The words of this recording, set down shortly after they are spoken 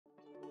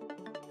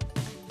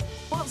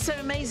What's so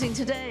amazing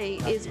today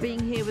is being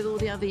here with all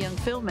the other young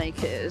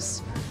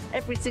filmmakers.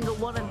 Every single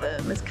one of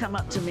them has come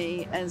up to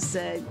me and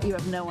said, "You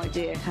have no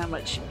idea how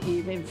much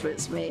you've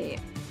influenced me."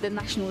 The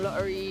National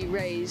Lottery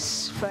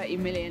raise 30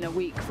 million a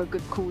week for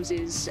good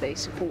causes. They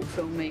support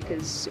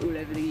filmmakers all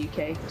over the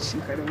UK. It's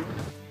incredible.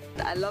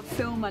 I love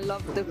film, I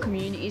love the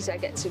communities I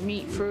get to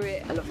meet through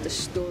it, I love the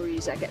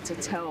stories I get to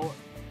tell.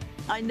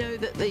 I know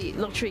that the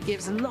lottery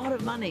gives a lot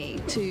of money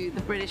to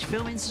the British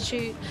Film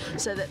Institute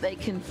so that they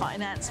can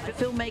finance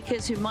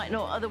filmmakers who might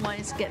not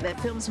otherwise get their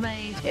films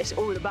made. It's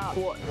all about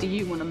what do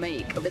you want to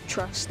make. The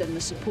trust and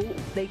the support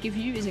they give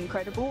you is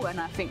incredible, and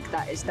I think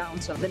that is down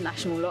to the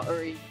National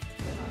Lottery.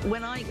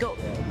 When I got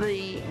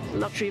the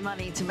lottery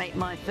money to make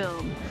my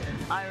film,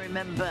 I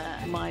remember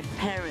my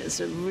parents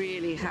were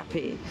really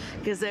happy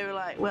because they were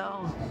like,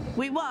 "Well,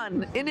 we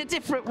won in a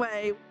different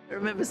way." I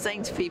remember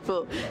saying to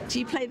people, "Do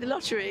you play the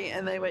lottery?"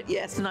 And they went,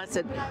 "Yes." And I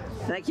said,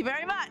 "Thank you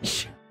very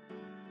much."